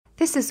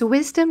This is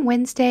Wisdom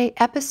Wednesday,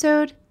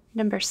 episode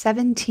number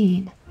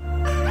 17.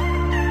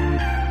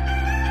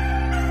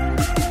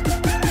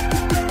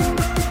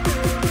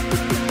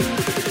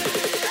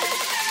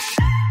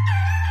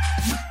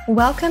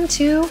 Welcome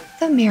to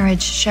The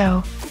Marriage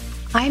Show.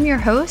 I'm your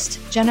host,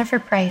 Jennifer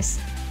Price,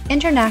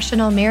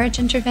 international marriage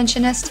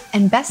interventionist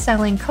and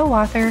best-selling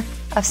co-author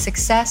of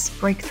Success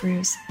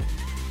Breakthroughs.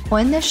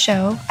 On this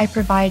show, I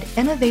provide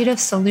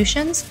innovative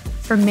solutions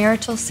for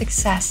marital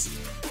success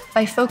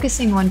by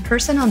focusing on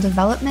personal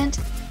development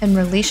and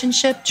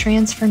relationship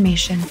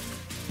transformation.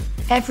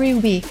 Every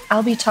week,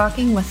 I'll be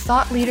talking with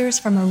thought leaders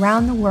from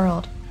around the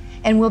world,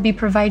 and we'll be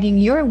providing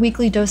your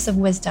weekly dose of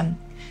wisdom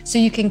so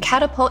you can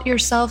catapult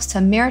yourselves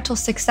to marital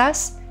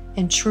success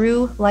and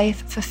true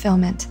life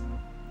fulfillment.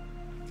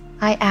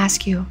 I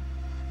ask you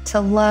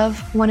to love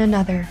one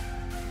another,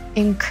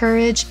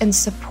 encourage and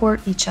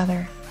support each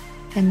other,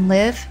 and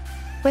live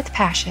with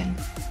passion.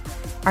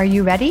 Are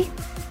you ready?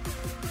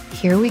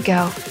 Here we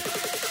go.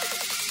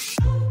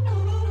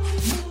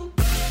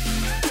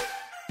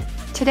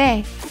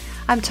 Today,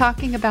 I'm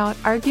talking about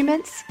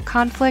arguments,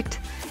 conflict,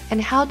 and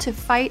how to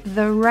fight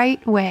the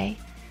right way,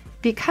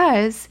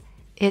 because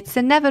it's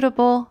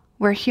inevitable.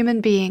 We're human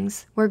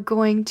beings. We're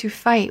going to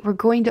fight. We're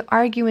going to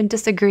argue and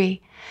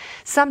disagree.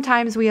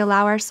 Sometimes we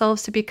allow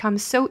ourselves to become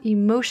so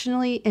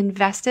emotionally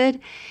invested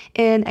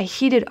in a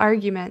heated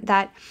argument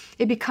that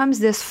it becomes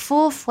this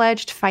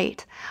full-fledged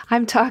fight.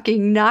 I'm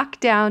talking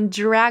knockdown,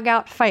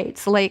 drag-out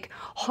fights like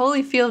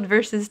Holyfield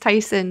versus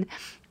Tyson,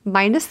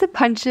 minus the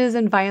punches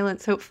and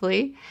violence,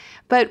 hopefully,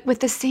 but with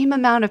the same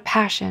amount of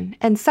passion.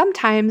 And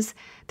sometimes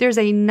there's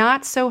a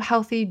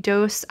not-so-healthy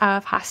dose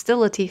of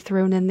hostility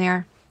thrown in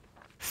there.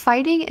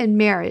 Fighting in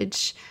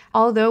marriage,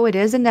 although it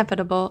is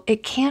inevitable,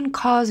 it can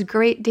cause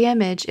great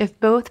damage if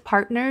both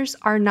partners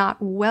are not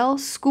well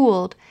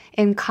schooled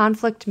in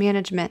conflict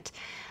management,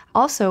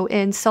 also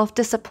in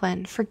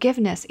self-discipline,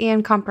 forgiveness,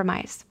 and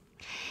compromise.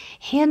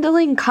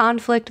 Handling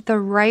conflict the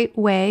right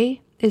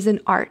way is an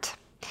art.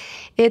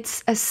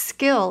 It's a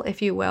skill,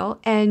 if you will,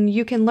 and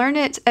you can learn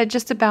it at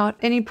just about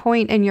any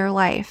point in your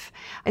life.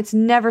 It's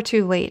never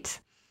too late.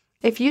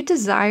 If you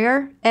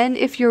desire and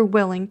if you're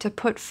willing to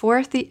put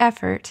forth the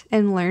effort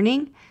in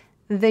learning,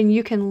 then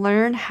you can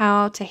learn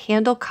how to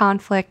handle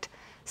conflict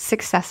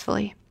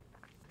successfully.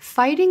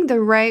 Fighting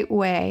the right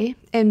way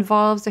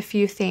involves a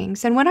few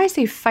things. And when I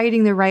say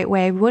fighting the right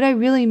way, what I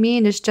really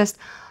mean is just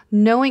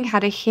knowing how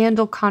to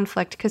handle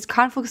conflict, because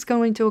conflict is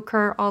going to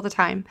occur all the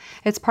time.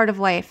 It's part of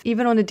life,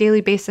 even on a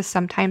daily basis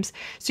sometimes.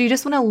 So you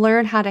just want to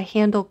learn how to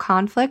handle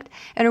conflict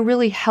in a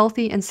really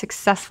healthy and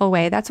successful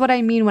way. That's what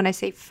I mean when I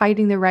say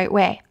fighting the right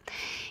way.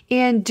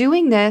 And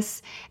doing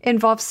this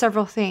involves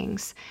several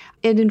things.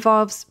 It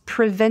involves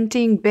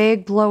preventing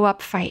big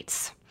blow-up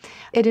fights.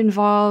 It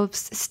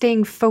involves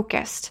staying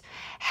focused,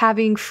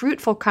 having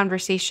fruitful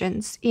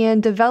conversations,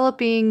 and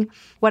developing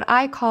what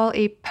I call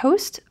a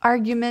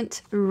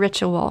post-argument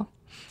ritual.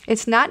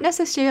 It's not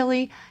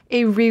necessarily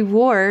a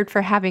reward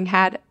for having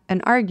had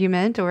an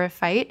argument or a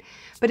fight,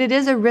 but it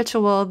is a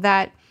ritual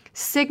that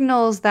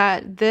signals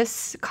that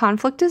this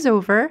conflict is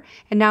over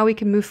and now we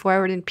can move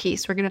forward in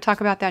peace. We're going to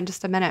talk about that in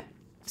just a minute.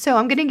 So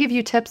I'm going to give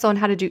you tips on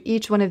how to do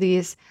each one of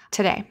these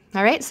today.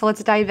 All right, so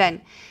let's dive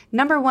in.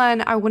 Number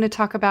one, I want to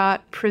talk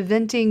about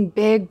preventing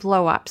big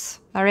blow-ups.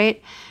 All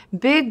right,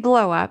 big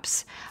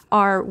blow-ups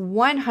are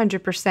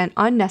 100%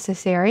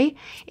 unnecessary,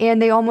 and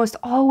they almost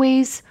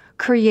always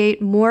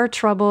create more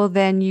trouble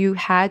than you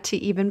had to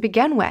even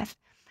begin with.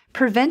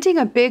 Preventing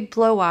a big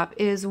blow-up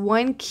is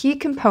one key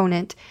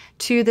component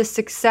to the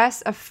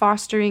success of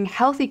fostering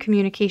healthy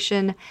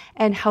communication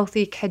and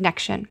healthy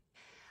connection.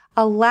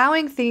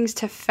 Allowing things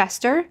to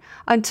fester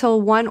until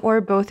one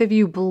or both of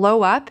you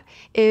blow up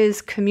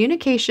is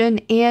communication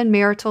and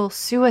marital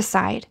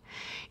suicide.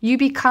 You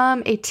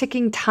become a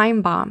ticking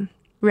time bomb,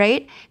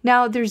 right?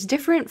 Now, there's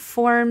different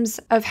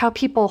forms of how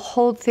people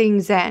hold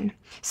things in.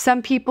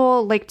 Some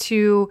people like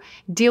to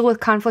deal with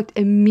conflict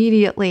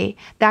immediately.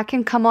 That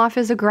can come off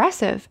as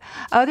aggressive.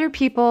 Other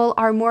people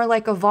are more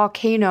like a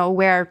volcano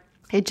where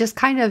it just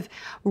kind of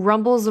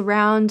rumbles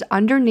around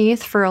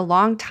underneath for a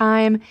long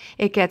time.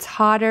 It gets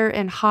hotter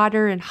and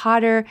hotter and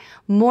hotter.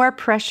 More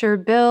pressure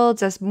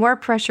builds. As more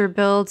pressure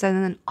builds,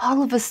 and then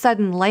all of a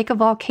sudden, like a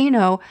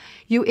volcano,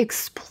 you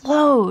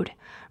explode,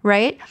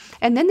 right?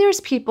 And then there's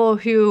people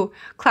who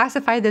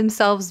classify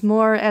themselves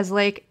more as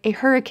like a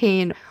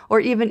hurricane or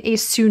even a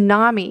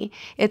tsunami.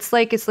 It's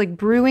like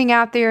brewing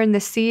out there in the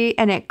sea,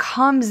 and it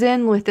comes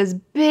in with this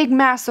big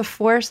massive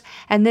force,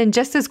 and then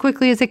just as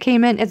quickly as it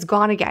came in, it's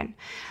gone again.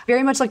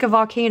 Very much like a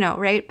volcano,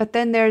 right? But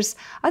then there's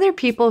other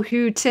people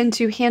who tend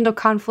to handle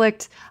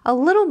conflict a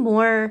little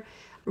more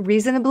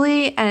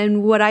reasonably,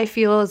 and what I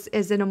feel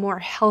is in a more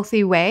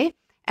healthy way.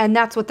 And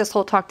that's what this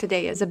whole talk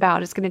today is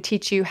about. It's going to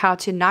teach you how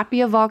to not be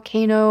a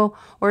volcano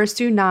or a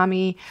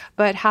tsunami,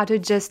 but how to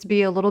just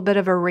be a little bit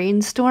of a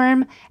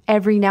rainstorm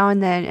every now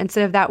and then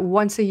instead of that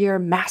once a year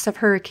massive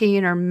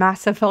hurricane or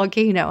massive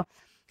volcano.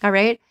 All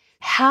right.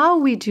 How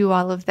we do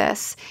all of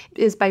this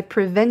is by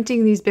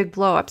preventing these big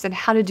blowups. And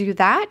how to do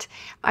that,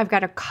 I've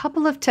got a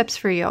couple of tips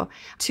for you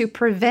to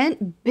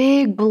prevent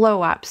big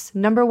blowups.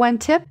 Number one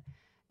tip,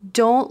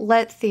 don't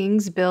let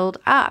things build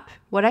up.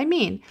 What I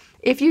mean,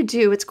 if you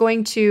do, it's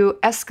going to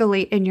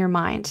escalate in your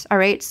mind. All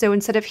right. So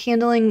instead of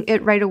handling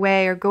it right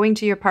away or going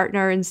to your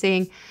partner and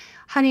saying,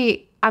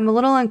 honey, I'm a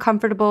little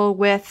uncomfortable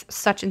with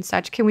such and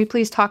such. Can we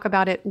please talk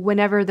about it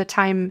whenever the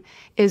time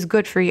is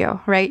good for you,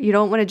 right? You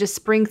don't want to just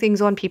spring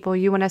things on people.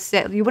 You want to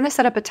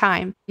set up a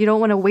time. You don't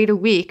want to wait a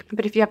week,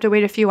 but if you have to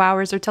wait a few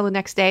hours or till the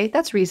next day,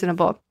 that's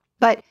reasonable.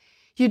 But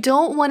you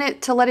don't want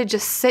it to let it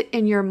just sit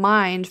in your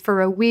mind for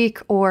a week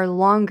or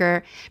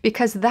longer,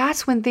 because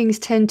that's when things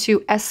tend to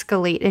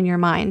escalate in your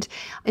mind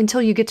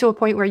until you get to a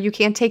point where you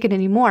can't take it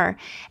anymore.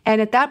 And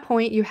at that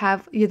point, you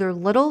have either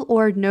little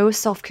or no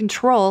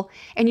self-control,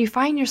 and you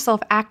find yourself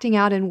acting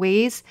out in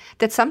ways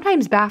that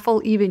sometimes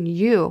baffle even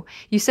you.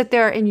 You sit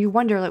there and you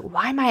wonder, like,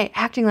 why am I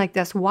acting like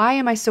this? Why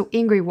am I so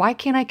angry? Why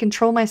can't I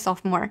control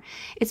myself more?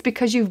 It's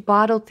because you've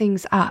bottled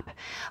things up.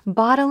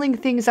 Bottling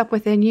things up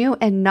within you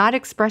and not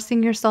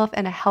expressing yourself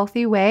in a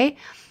healthy way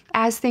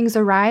as things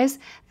arise,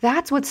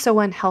 that's what's so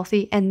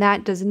unhealthy, and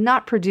that does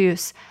not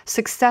produce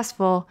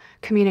successful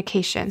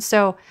communication.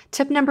 So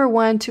tip number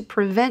one to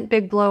prevent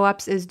big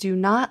blowups is do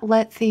not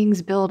let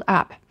things build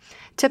up.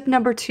 Tip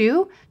number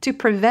two to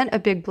prevent a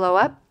big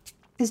blowup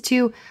is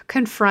to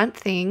confront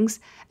things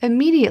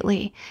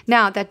immediately.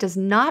 Now, that does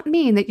not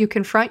mean that you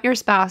confront your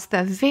spouse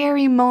the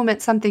very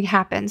moment something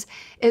happens,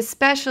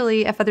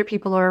 especially if other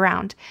people are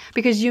around,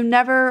 because you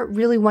never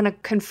really want to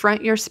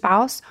confront your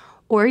spouse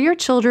or your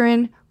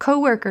children,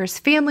 coworkers,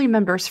 family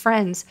members,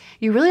 friends.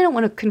 You really don't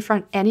want to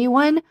confront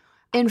anyone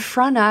in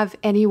front of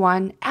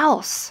anyone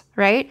else,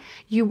 right?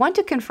 You want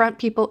to confront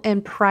people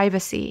in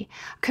privacy.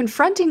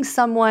 Confronting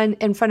someone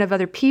in front of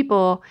other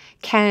people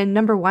can,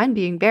 number one,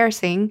 be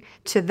embarrassing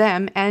to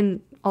them and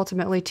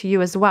ultimately to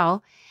you as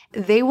well.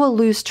 They will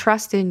lose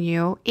trust in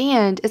you,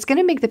 and it's going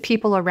to make the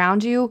people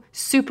around you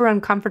super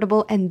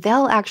uncomfortable, and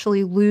they'll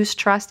actually lose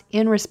trust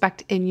and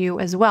respect in you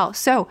as well.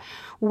 So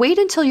wait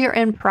until you're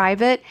in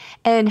private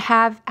and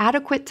have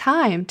adequate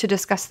time to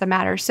discuss the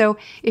matter. So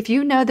if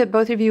you know that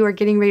both of you are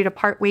getting ready to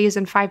part ways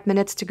in 5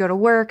 minutes to go to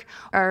work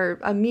or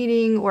a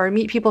meeting or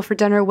meet people for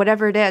dinner,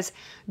 whatever it is,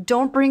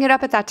 don't bring it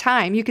up at that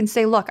time. You can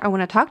say, look, I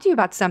want to talk to you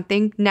about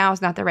something. Now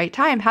is not the right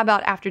time. How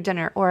about after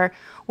dinner or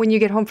when you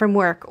get home from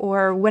work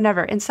or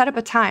whenever, and set up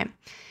a time.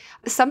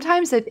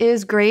 Sometimes it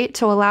is great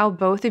to allow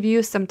both of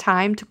you some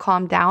time to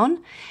calm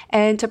down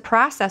and to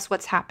process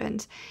what's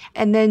happened,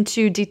 and then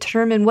to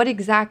determine what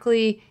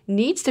exactly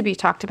needs to be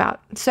talked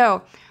about.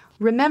 So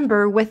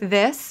remember, with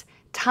this,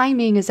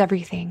 timing is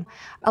everything.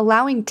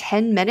 Allowing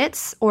 10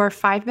 minutes or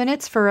 5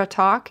 minutes for a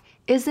talk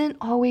isn't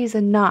always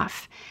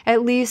enough,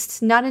 at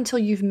least not until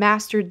you've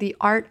mastered the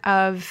art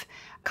of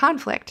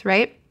conflict,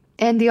 right?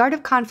 And the art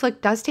of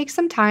conflict does take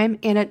some time,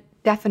 and it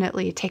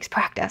definitely takes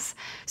practice.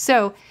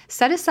 So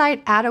set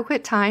aside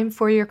adequate time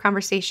for your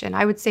conversation.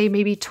 I would say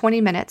maybe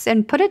 20 minutes,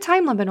 and put a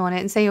time limit on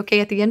it and say, okay,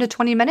 at the end of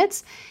 20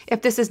 minutes,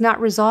 if this is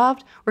not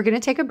resolved, we're going to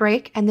take a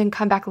break and then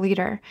come back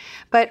later.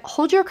 But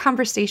hold your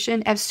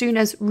conversation as soon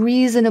as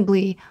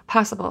reasonably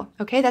possible.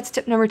 Okay, that's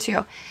tip number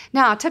 2.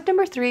 Now, tip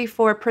number 3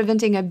 for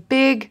preventing a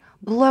big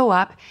blow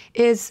up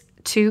is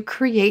to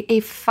create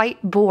a fight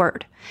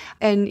board.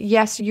 And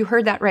yes, you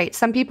heard that right.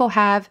 Some people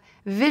have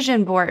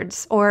vision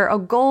boards or a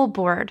goal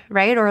board,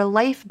 right? Or a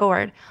life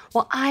board.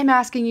 Well, I'm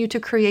asking you to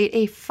create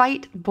a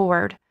fight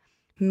board.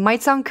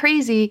 Might sound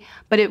crazy,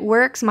 but it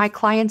works. My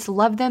clients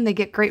love them. They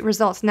get great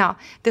results. Now,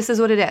 this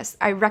is what it is.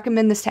 I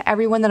recommend this to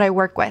everyone that I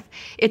work with.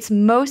 It's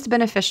most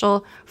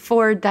beneficial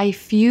for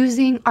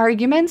diffusing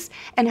arguments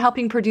and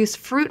helping produce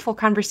fruitful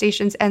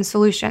conversations and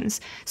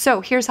solutions.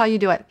 So here's how you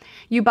do it.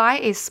 You buy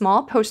a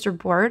small poster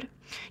board.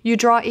 You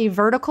draw a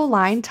vertical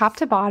line top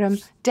to bottom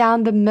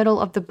down the middle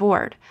of the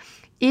board.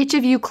 Each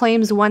of you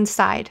claims one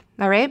side,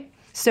 all right?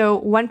 So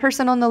one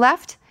person on the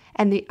left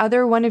and the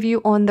other one of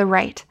you on the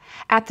right.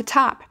 At the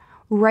top,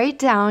 write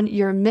down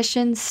your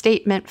mission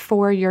statement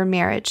for your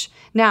marriage.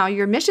 Now,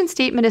 your mission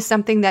statement is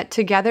something that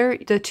together,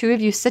 the two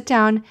of you sit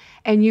down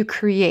and you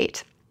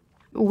create.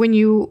 When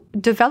you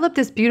develop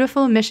this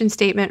beautiful mission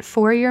statement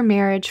for your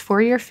marriage,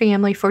 for your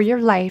family, for your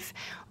life,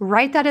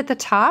 write that at the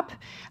top,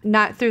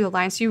 not through the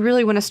line. So you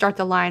really want to start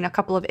the line a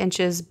couple of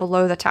inches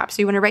below the top.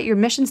 So you want to write your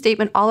mission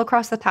statement all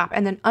across the top,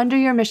 and then under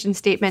your mission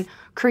statement,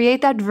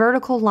 create that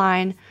vertical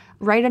line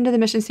right under the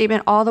mission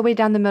statement all the way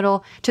down the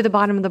middle to the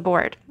bottom of the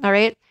board, all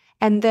right?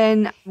 And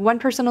then one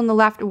person on the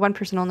left, one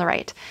person on the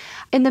right.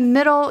 In the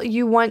middle,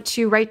 you want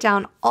to write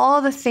down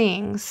all the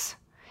things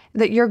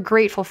that you're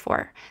grateful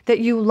for, that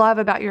you love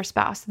about your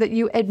spouse, that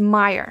you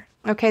admire.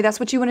 Okay, that's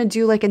what you want to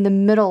do, like in the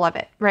middle of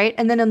it, right?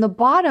 And then on the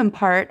bottom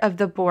part of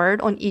the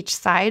board on each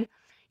side,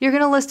 you're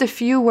going to list a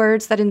few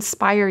words that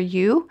inspire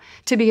you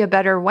to be a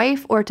better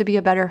wife or to be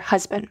a better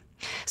husband.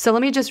 So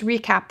let me just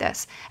recap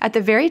this. At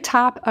the very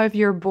top of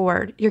your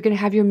board, you're going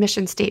to have your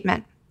mission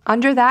statement.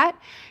 Under that,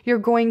 you're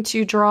going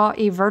to draw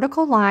a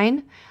vertical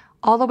line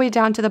all the way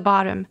down to the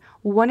bottom.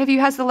 One of you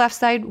has the left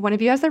side, one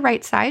of you has the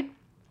right side.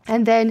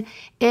 And then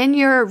in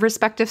your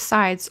respective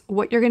sides,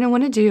 what you're going to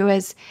want to do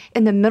is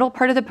in the middle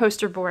part of the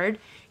poster board,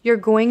 you're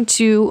going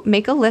to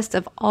make a list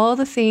of all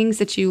the things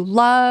that you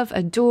love,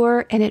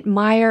 adore, and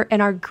admire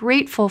and are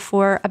grateful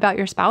for about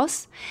your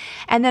spouse.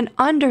 And then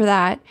under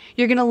that,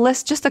 you're going to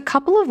list just a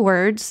couple of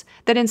words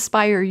that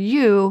inspire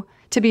you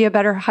to be a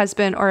better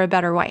husband or a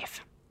better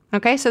wife.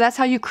 Okay, so that's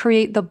how you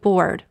create the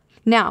board.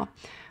 Now,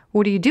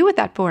 what do you do with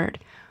that board?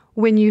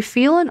 When you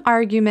feel an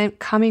argument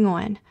coming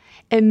on,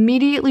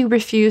 immediately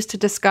refuse to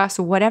discuss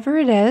whatever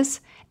it is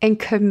and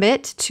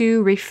commit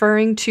to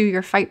referring to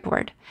your fight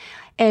board.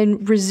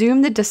 And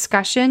resume the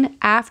discussion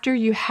after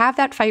you have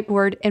that fight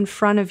board in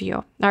front of you.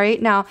 All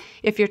right. Now,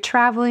 if you're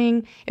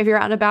traveling, if you're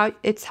out and about,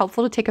 it's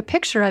helpful to take a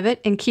picture of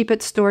it and keep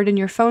it stored in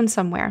your phone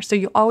somewhere. So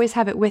you always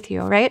have it with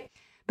you. Right.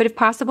 But if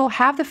possible,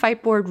 have the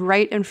fight board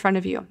right in front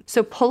of you.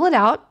 So pull it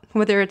out,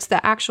 whether it's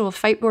the actual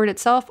fight board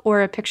itself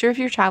or a picture if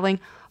you're traveling,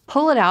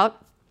 pull it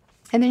out.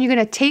 And then you're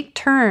going to take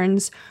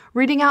turns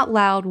reading out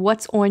loud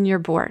what's on your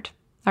board.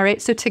 All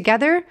right. So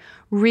together,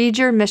 read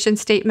your mission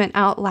statement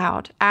out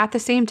loud at the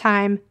same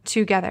time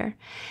together.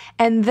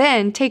 And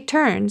then take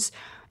turns.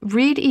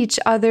 Read each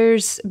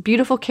other's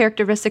beautiful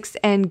characteristics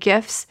and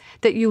gifts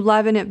that you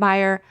love and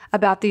admire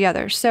about the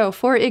other. So,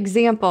 for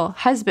example,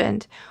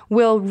 husband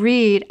will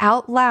read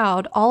out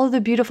loud all of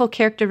the beautiful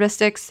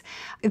characteristics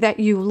that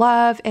you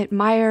love,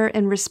 admire,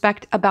 and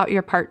respect about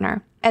your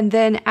partner. And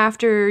then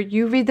after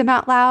you read them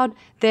out loud,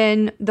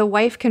 then the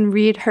wife can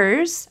read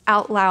hers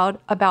out loud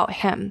about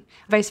him,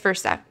 vice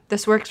versa.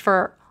 This works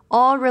for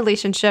all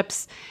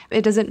relationships.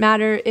 It doesn't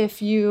matter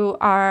if you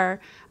are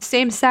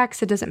same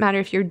sex. It doesn't matter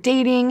if you're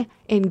dating,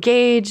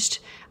 engaged,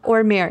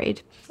 or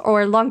married,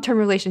 or long-term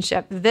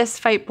relationship. This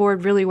fight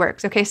board really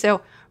works. Okay,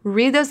 so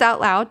read those out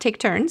loud, take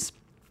turns.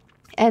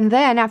 And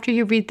then after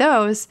you read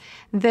those,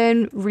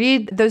 then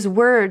read those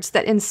words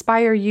that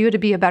inspire you to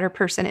be a better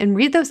person and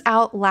read those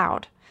out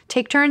loud.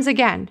 Take turns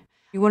again.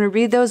 You want to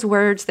read those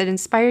words that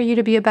inspire you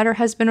to be a better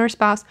husband or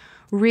spouse.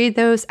 Read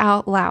those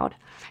out loud.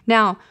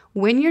 Now,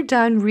 when you're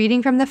done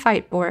reading from the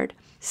fight board,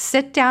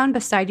 sit down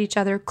beside each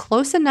other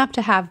close enough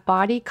to have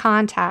body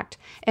contact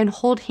and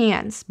hold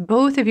hands,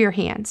 both of your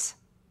hands.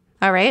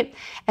 All right?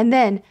 And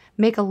then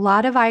make a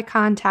lot of eye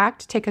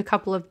contact, take a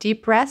couple of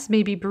deep breaths,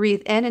 maybe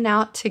breathe in and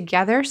out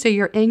together so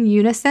you're in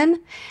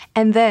unison,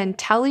 and then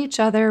tell each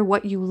other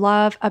what you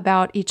love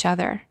about each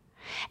other.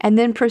 And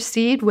then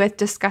proceed with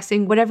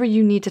discussing whatever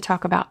you need to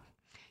talk about.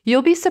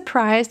 You'll be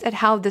surprised at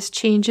how this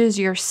changes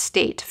your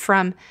state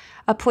from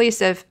a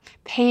place of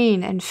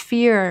pain and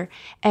fear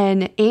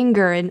and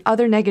anger and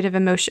other negative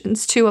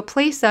emotions to a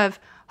place of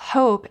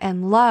hope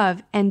and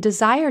love and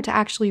desire to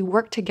actually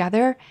work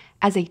together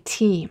as a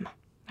team.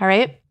 All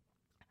right?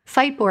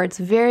 Fight boards,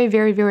 very,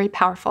 very, very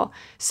powerful.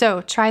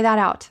 So try that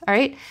out. All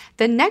right?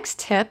 The next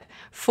tip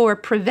for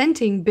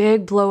preventing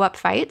big blow up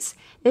fights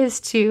is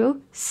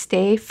to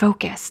stay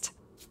focused.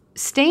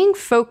 Staying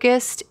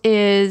focused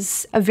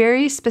is a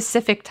very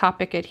specific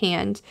topic at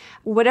hand.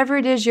 Whatever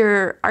it is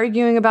you're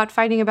arguing about,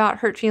 fighting about,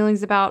 hurt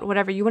feelings about,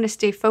 whatever, you want to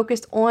stay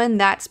focused on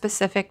that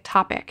specific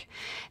topic.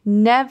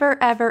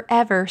 Never, ever,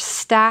 ever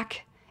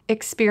stack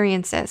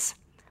experiences.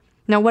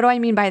 Now, what do I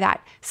mean by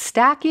that?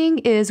 Stacking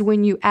is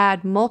when you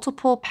add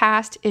multiple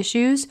past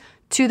issues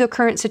to the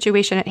current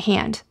situation at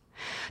hand.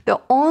 The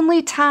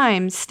only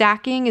time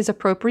stacking is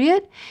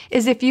appropriate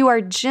is if you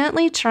are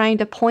gently trying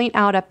to point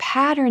out a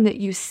pattern that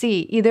you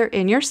see either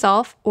in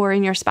yourself or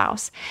in your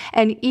spouse.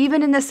 And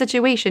even in this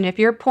situation, if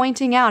you're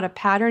pointing out a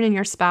pattern in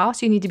your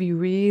spouse, you need to be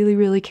really,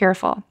 really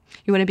careful.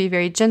 You want to be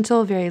very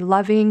gentle, very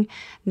loving,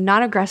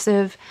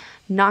 non-aggressive,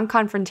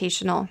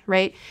 non-confrontational,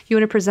 right? You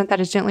want to present that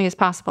as gently as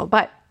possible.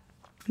 But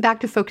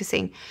back to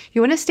focusing.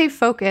 You want to stay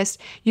focused.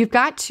 You've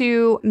got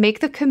to make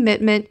the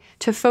commitment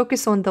to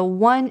focus on the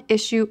one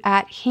issue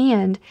at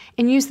hand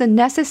and use the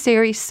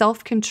necessary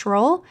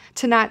self-control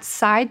to not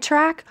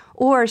sidetrack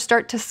or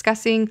start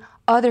discussing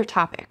other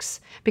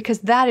topics, because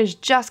that is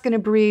just going to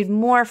breed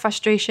more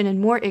frustration and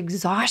more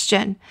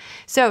exhaustion.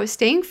 So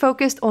staying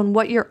focused on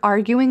what you're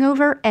arguing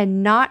over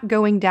and not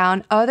going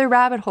down other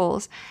rabbit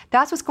holes,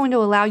 that's what's going to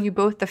allow you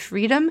both the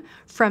freedom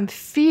from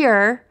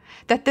fear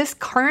that this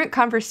current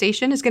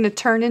conversation is going to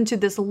turn into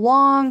this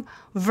long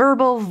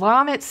verbal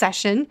vomit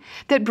session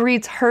that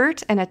breeds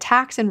hurt and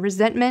attacks and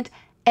resentment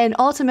and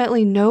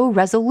ultimately no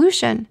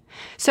resolution.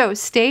 So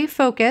stay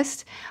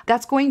focused.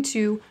 That's going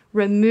to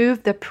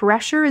remove the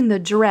pressure and the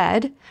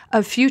dread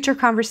of future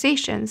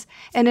conversations,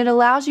 and it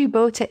allows you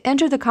both to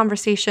enter the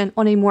conversation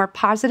on a more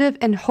positive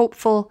and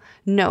hopeful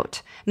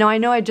note. Now, I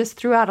know I just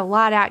threw out a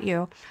lot at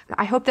you.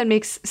 I hope that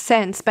makes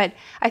sense, but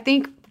I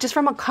think just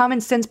from a common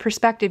sense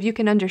perspective, you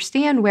can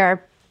understand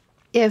where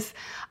if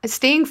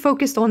staying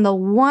focused on the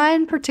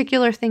one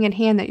particular thing at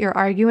hand that you're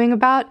arguing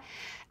about,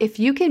 if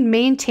you can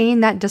maintain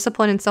that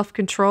discipline and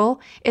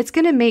self-control, it's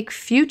going to make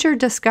future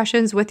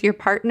discussions with your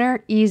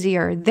partner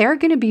easier. They're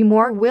going to be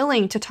more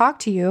willing to talk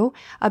to you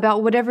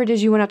about whatever it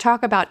is you want to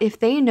talk about if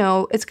they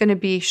know it's going to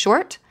be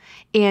short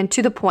and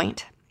to the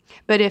point.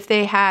 But if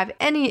they have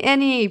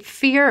any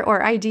fear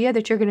or idea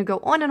that you're going to go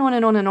on and on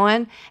and on and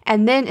on,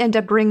 and then end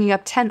up bringing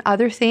up 10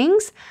 other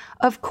things,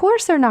 of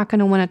course they're not going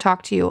to want to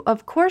talk to you.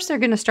 Of course they're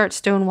going to start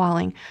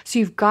stonewalling. So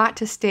you've got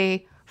to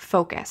stay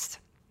focused.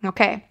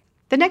 Okay.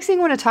 The next thing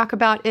I want to talk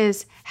about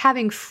is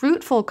having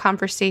fruitful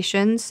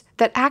conversations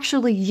that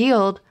actually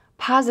yield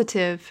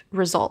positive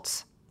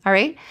results. All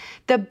right.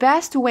 The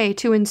best way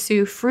to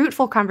ensue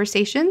fruitful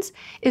conversations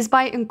is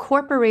by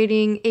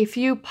incorporating a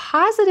few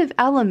positive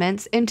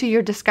elements into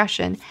your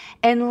discussion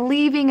and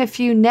leaving a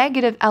few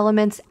negative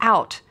elements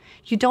out.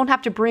 You don't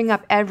have to bring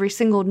up every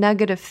single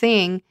negative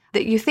thing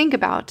that you think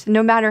about.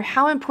 No matter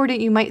how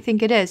important you might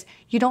think it is,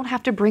 you don't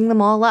have to bring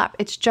them all up.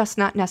 It's just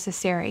not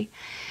necessary.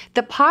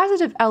 The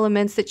positive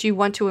elements that you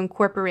want to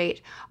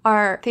incorporate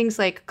are things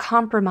like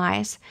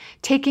compromise,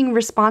 taking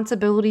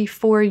responsibility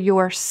for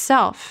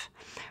yourself,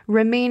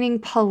 remaining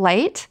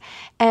polite,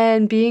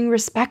 and being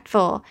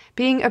respectful,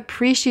 being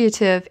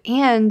appreciative,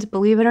 and,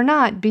 believe it or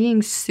not,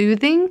 being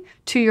soothing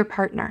to your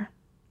partner.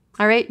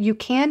 All right? You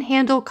can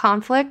handle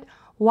conflict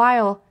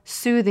while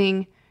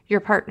soothing your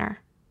partner.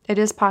 It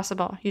is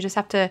possible. You just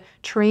have to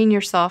train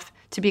yourself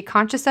to be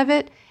conscious of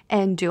it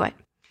and do it.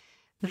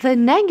 The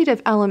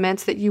negative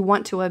elements that you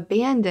want to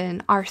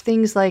abandon are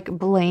things like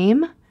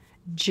blame,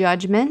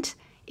 judgment,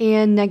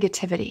 and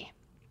negativity.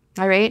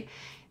 All right?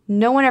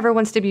 No one ever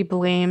wants to be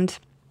blamed.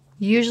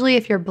 Usually,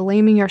 if you're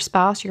blaming your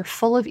spouse, you're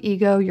full of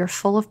ego, you're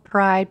full of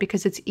pride,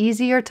 because it's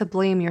easier to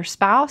blame your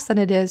spouse than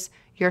it is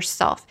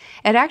yourself.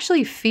 It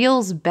actually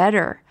feels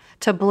better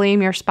to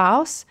blame your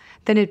spouse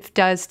than it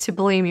does to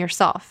blame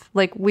yourself.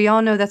 Like, we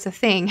all know that's a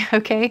thing,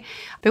 okay?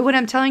 But what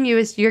I'm telling you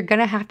is you're going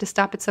to have to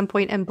stop at some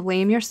point and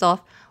blame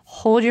yourself,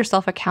 hold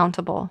yourself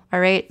accountable, all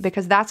right?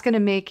 Because that's going to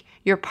make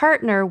your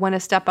partner want to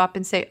step up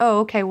and say, oh,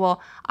 okay,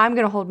 well, I'm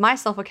going to hold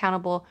myself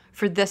accountable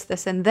for this,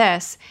 this, and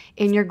this.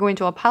 And you're going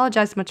to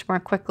apologize much more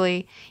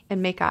quickly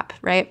and make up,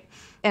 right?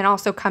 And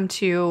also come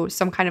to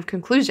some kind of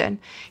conclusion.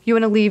 You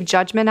want to leave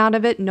judgment out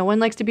of it. No one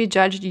likes to be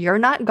judged. You're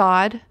not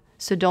God.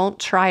 So don't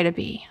try to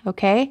be,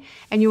 okay?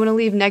 And you want to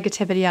leave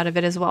negativity out of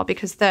it as well,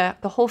 because the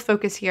whole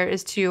focus here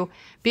is to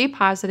be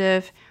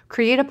positive,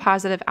 create a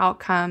positive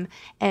outcome,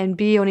 and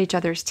be on each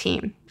other's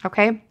team,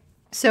 okay?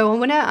 So I'm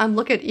going to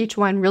look at each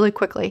one really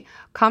quickly.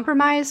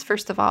 Compromise,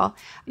 first of all,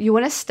 you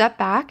want to step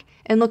back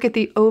and look at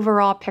the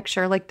overall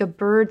picture, like the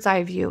bird's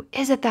eye view.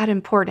 Is it that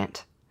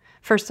important?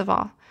 First of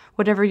all,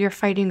 whatever you're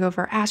fighting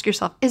over, ask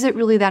yourself, is it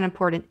really that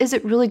important? Is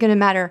it really going to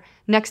matter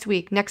next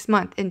week, next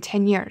month, in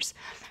 10 years?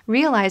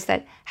 Realize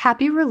that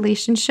happy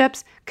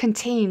relationships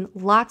contain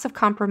lots of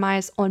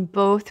compromise on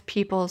both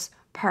people's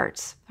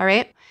parts, all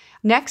right?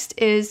 Next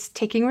is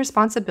taking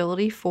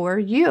responsibility for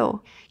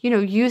you.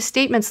 Use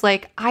statements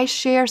like, I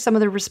share some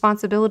of the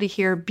responsibility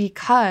here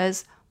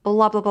because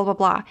blah, blah, blah, blah,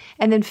 blah,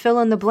 and then fill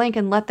in the blank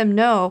and let them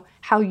know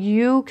how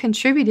you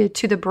contributed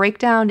to the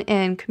breakdown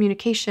in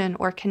communication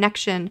or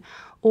connection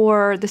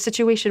or the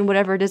situation,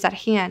 whatever it is at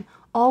hand.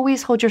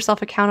 Always hold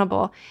yourself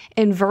accountable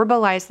and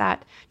verbalize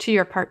that to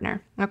your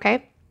partner,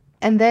 okay?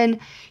 And then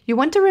you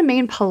want to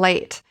remain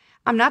polite.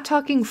 I'm not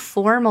talking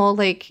formal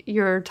like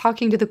you're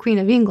talking to the Queen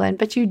of England,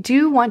 but you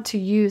do want to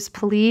use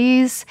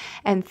please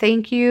and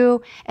thank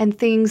you and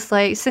things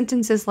like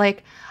sentences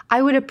like,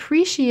 I would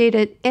appreciate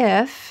it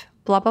if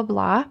blah, blah,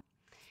 blah.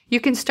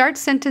 You can start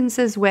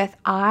sentences with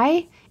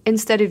I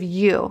instead of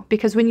you,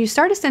 because when you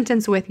start a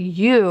sentence with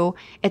you,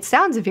 it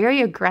sounds very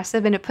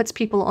aggressive and it puts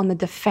people on the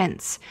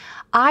defense.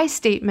 I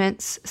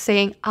statements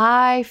saying,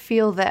 I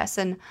feel this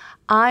and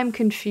I'm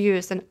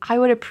confused and I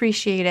would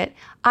appreciate it.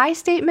 I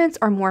statements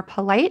are more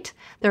polite,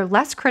 they're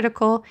less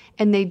critical,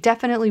 and they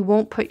definitely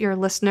won't put your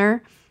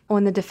listener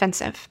on the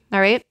defensive, all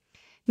right?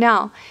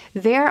 Now,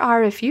 there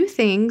are a few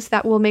things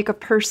that will make a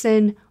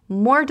person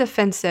more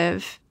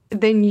defensive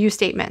than you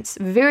statements.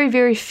 Very,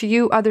 very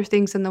few other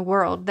things in the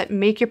world that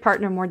make your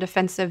partner more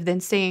defensive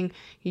than saying,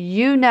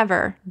 you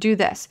never do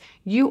this.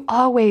 You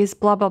always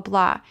blah, blah,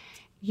 blah.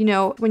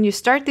 When you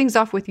start things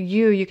off with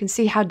you can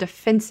see how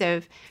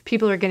defensive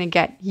people are going to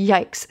get.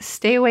 Yikes.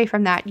 Stay away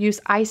from that. Use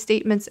I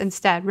statements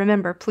instead.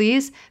 Remember,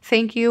 please,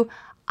 thank you.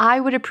 I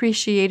would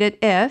appreciate it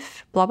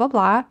if blah, blah,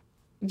 blah.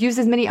 Use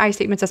as many I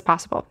statements as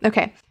possible.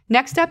 Okay.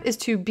 Next up is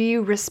to be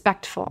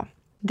respectful.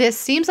 This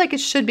seems like it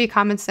should be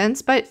common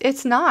sense, but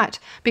it's not,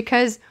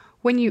 because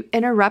when you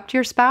interrupt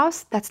your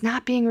spouse, that's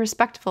not being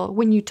respectful.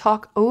 When you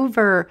talk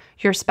over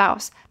your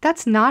spouse,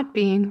 that's not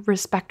being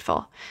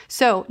respectful.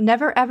 So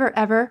never, ever,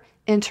 ever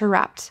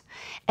interrupt.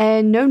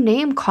 And no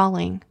name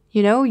calling.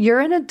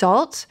 You're an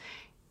adult.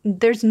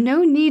 There's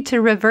no need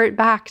to revert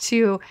back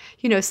to,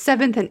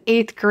 7th and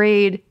 8th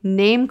grade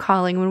name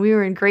calling when we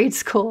were in grade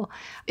school.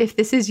 If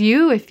this is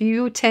you, if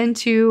you tend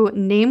to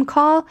name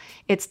call,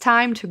 it's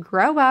time to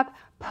grow up,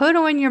 put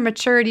on your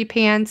maturity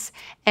pants,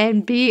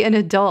 and be an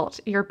adult.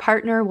 Your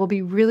partner will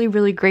be really,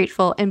 really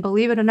grateful. And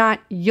believe it or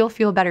not, you'll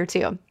feel better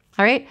too.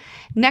 All right.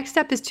 Next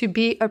up is to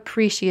be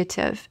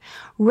appreciative.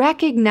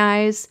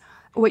 Recognize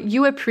what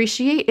you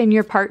appreciate in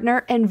your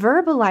partner and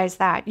verbalize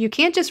that. You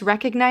can't just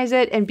recognize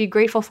it and be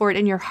grateful for it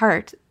in your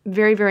heart.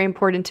 Very, very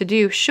important to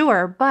do,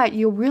 sure, but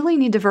you really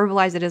need to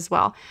verbalize it as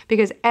well,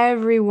 because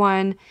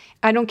everyone,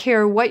 I don't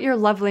care what your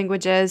love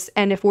language is,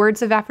 and if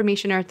words of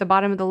affirmation are at the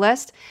bottom of the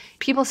list,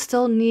 people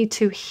still need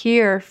to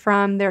hear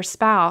from their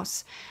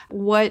spouse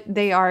what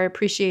they are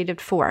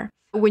appreciated for.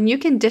 When you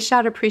can dish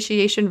out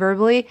appreciation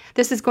verbally,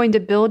 this is going to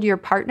build your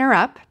partner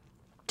up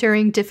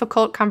during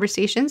difficult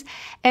conversations,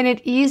 and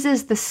it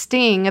eases the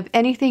sting of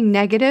anything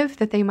negative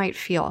that they might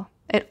feel.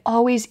 It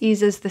always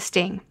eases the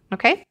sting,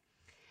 okay?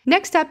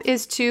 Next up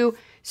is to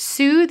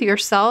soothe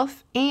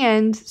yourself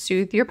and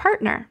soothe your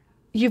partner.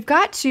 You've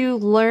got to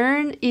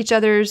learn each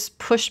other's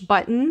push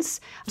buttons.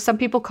 Some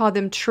people call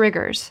them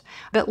triggers,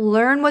 but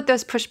learn what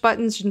those push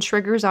buttons and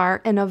triggers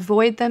are and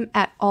avoid them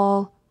at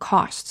all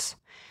costs.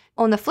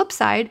 On the flip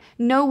side,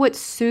 know what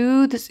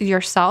soothes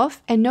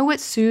yourself and know what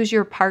soothes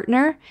your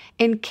partner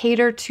and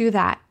cater to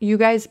that. You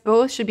guys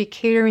both should be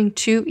catering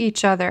to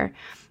each other.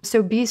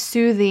 So be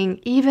soothing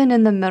even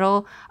in the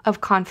middle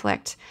of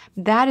conflict.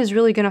 That is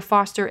really going to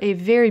foster a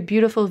very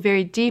beautiful,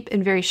 very deep,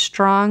 and very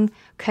strong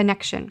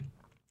connection.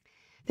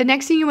 The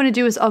next thing you want to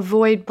do is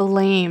avoid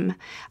blame.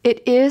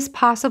 It is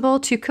possible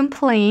to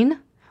complain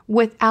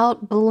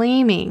without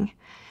blaming.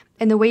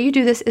 And the way you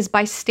do this is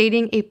by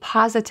stating a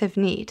positive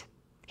need.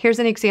 Here's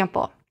an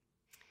example.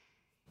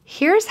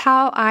 Here's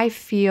how I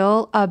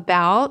feel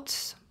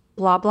about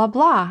blah, blah,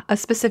 blah, a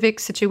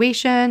specific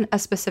situation, a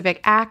specific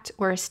act,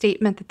 or a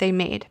statement that they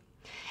made.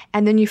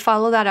 And then you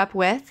follow that up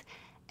with,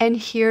 and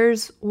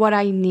here's what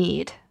I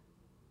need.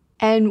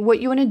 And what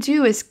you want to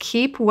do is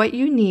keep what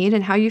you need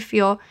and how you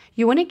feel.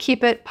 You want to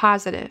keep it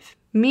positive,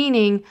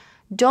 meaning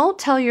don't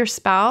tell your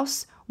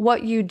spouse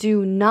what you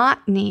do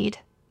not need.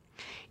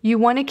 You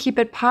want to keep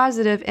it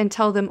positive and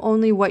tell them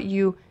only what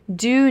you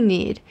do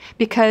need,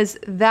 because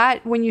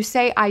that when you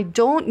say, I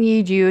don't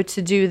need you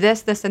to do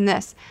this, this, and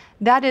this,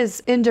 that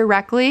is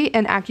indirectly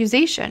an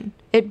accusation.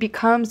 It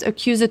becomes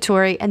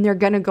accusatory and they're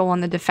going to go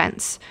on the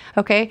defense.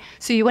 Okay.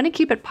 So you want to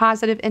keep it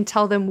positive and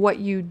tell them what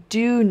you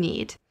do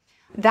need.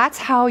 That's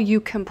how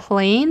you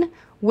complain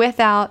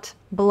without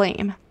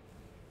blame.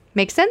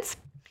 Make sense?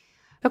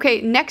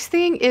 Okay. Next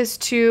thing is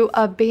to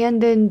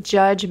abandon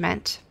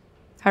judgment.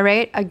 All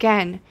right.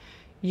 Again,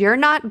 you're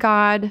not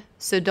God,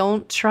 so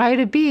don't try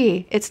to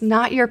be. It's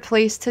not your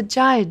place to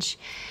judge.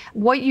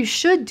 What you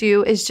should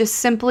do is just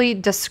simply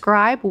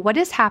describe what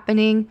is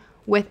happening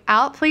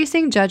without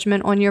placing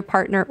judgment on your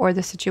partner or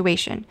the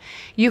situation.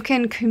 You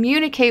can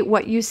communicate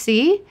what you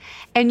see,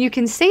 and you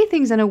can say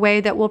things in a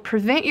way that will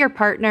prevent your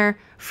partner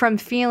from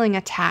feeling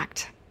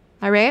attacked.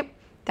 All right?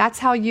 That's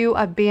how you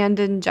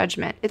abandon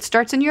judgment. It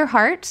starts in your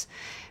heart.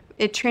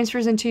 It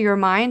transfers into your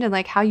mind and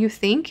like how you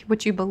think,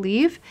 what you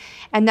believe,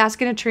 and that's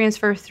going to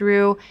transfer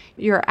through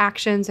your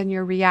actions and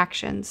your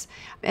reactions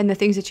and the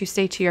things that you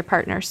say to your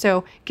partner.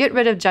 So get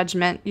rid of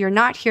judgment. You're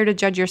not here to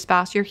judge your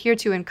spouse. You're here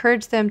to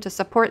encourage them, to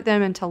support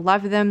them, and to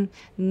love them,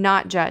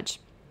 not judge.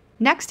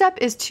 Next up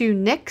is to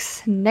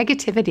nix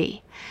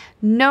negativity.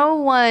 No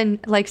one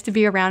likes to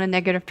be around a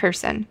negative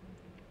person.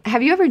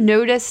 Have you ever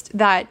noticed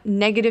that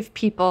negative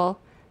people,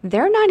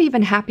 they're not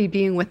even happy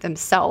being with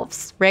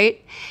themselves,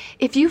 right?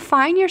 If you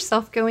find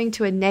yourself going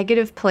to a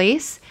negative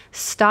place,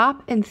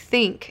 stop and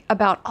think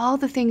about all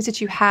the things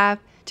that you have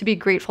to be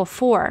grateful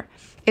for.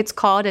 It's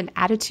called an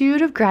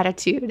attitude of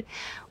gratitude.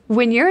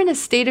 When you're in a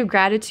state of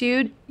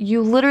gratitude,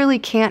 you literally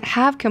can't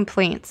have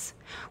complaints.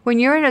 When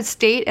you're in a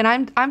state, and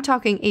I'm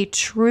talking a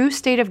true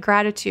state of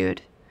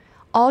gratitude,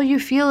 all you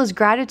feel is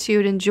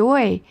gratitude and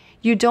joy.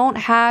 You don't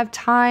have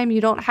time,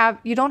 you don't have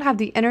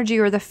the energy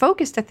or the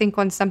focus to think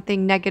on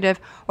something negative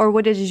or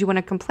what it is you want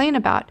to complain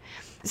about.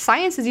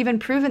 Science has even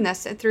proven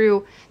this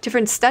through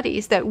different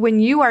studies that when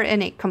you are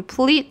in a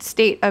complete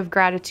state of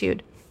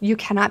gratitude, you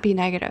cannot be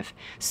negative.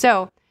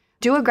 So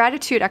do a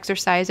gratitude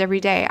exercise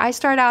every day. I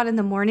start out in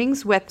the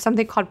mornings with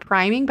something called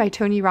priming by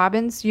Tony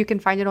Robbins. You can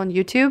find it on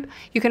YouTube.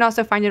 You can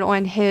also find it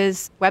on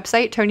his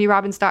website,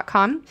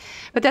 tonyrobbins.com.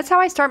 But that's how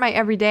I start my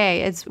every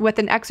day. It's with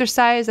an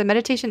exercise, a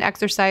meditation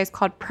exercise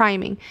called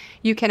priming.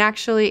 You can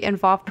actually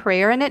involve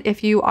prayer in it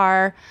if you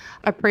are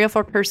a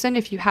prayerful person,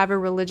 if you have a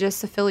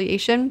religious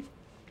affiliation.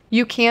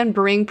 You can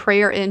bring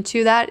prayer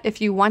into that if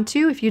you want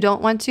to. If you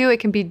don't want to, it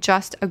can be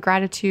just a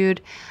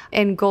gratitude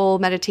and goal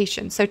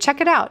meditation. So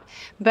check it out.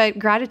 But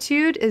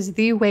gratitude is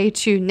the way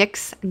to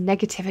nix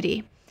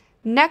negativity.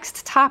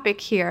 Next topic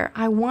here,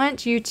 I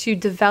want you to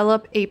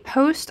develop a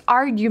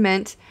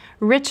post-argument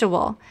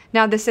ritual.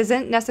 Now, this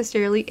isn't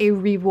necessarily a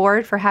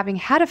reward for having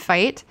had a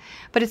fight,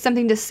 but it's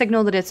something to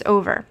signal that it's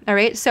over. All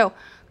right. So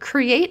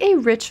create a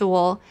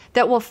ritual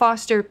that will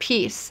foster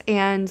peace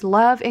and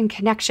love and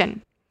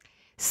connection.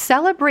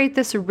 Celebrate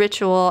this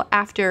ritual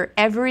after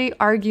every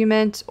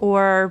argument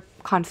or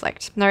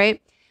conflict, all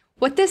right?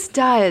 What this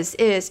does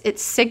is it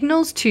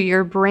signals to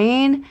your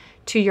brain,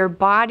 to your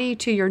body,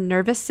 to your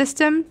nervous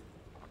system,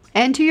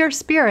 and to your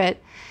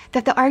spirit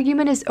that the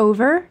argument is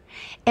over,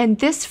 and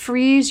this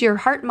frees your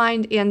heart,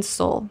 mind, and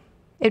soul.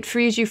 It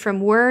frees you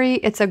from worry.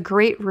 It's a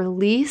great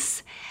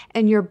release,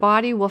 and your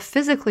body will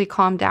physically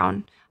calm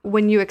down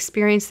when you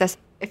experience this.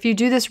 If you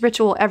do this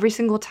ritual every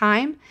single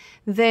time,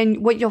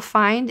 then what you'll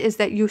find is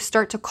that you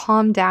start to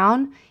calm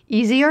down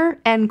easier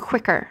and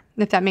quicker,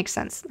 if that makes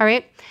sense. All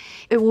right.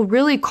 It will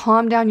really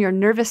calm down your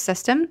nervous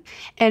system,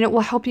 and it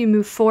will help you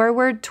move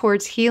forward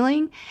towards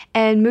healing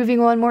and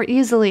moving on more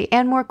easily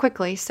and more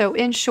quickly. So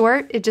in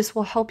short, it just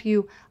will help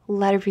you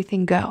let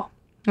everything go.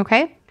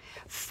 Okay.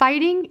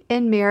 Fighting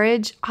in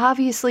marriage,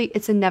 obviously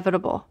it's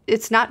inevitable.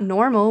 It's not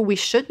normal. We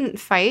shouldn't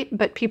fight,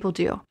 but people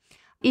do.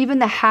 Even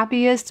the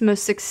happiest,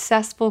 most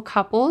successful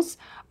couples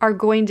are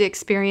going to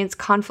experience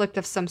conflict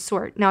of some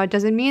sort. Now, it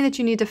doesn't mean that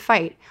you need to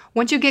fight.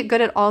 Once you get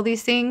good at all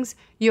these things,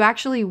 you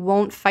actually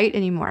won't fight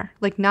anymore.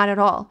 Like, not at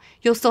all.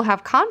 You'll still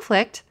have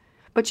conflict,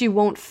 but you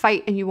won't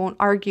fight and you won't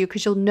argue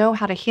because you'll know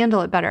how to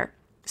handle it better.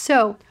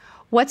 So,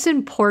 what's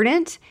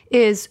important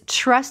is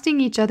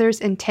trusting each other's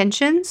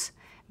intentions,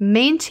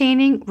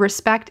 maintaining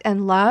respect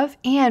and love,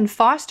 and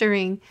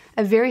fostering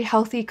a very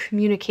healthy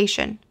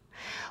communication.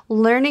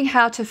 Learning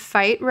how to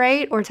fight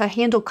right or to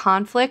handle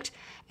conflict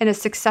in a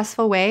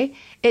successful way,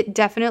 it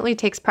definitely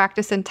takes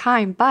practice and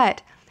time,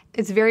 but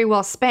it's very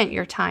well spent,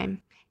 your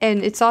time.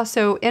 And it's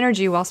also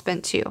energy well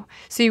spent too.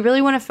 So you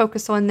really want to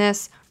focus on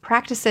this,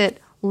 practice it,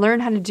 learn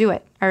how to do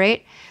it, all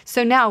right?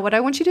 So now what I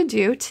want you to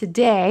do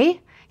today,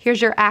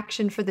 here's your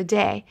action for the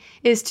day,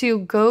 is to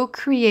go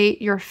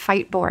create your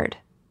fight board,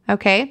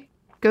 okay?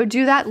 Go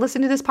do that.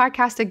 Listen to this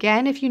podcast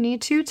again if you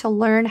need to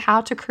learn how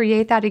to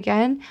create that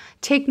again.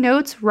 Take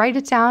notes, write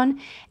it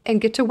down,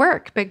 and get to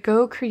work. But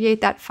go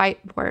create that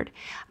fight board.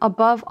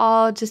 Above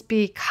all, just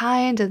be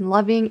kind and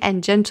loving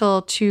and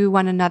gentle to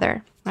one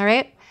another. All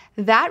right?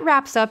 That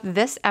wraps up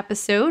this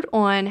episode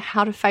on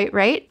how to fight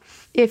right.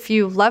 If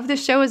you love the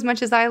show as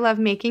much as I love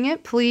making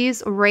it,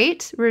 please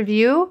rate,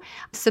 review,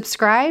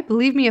 subscribe,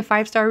 leave me a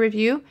 5-star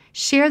review,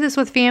 share this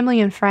with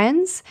family and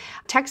friends,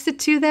 text it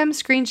to them,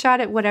 screenshot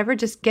it, whatever.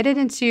 Just get it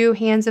into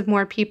hands of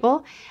more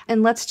people,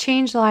 and let's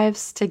change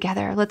lives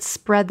together. Let's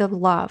spread the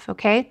love,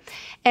 okay?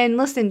 And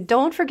listen,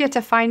 don't forget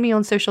to find me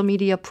on social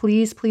media,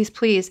 please, please,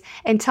 please,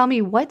 and tell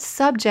me what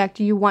subject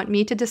you want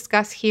me to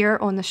discuss here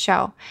on the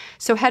show.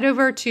 So head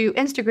over to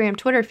Instagram,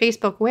 Twitter,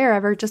 Facebook,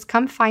 wherever. Just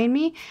come find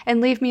me and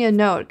leave me a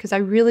note, because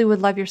I really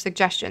would love your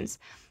suggestions.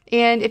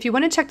 And if you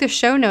want to check the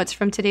show notes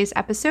from today's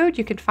episode,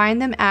 you can find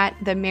them at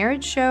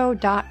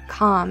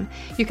themarriageshow.com.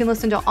 You can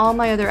listen to all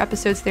my other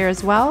episodes there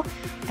as well.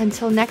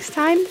 Until next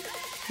time,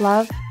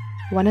 love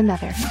one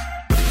another.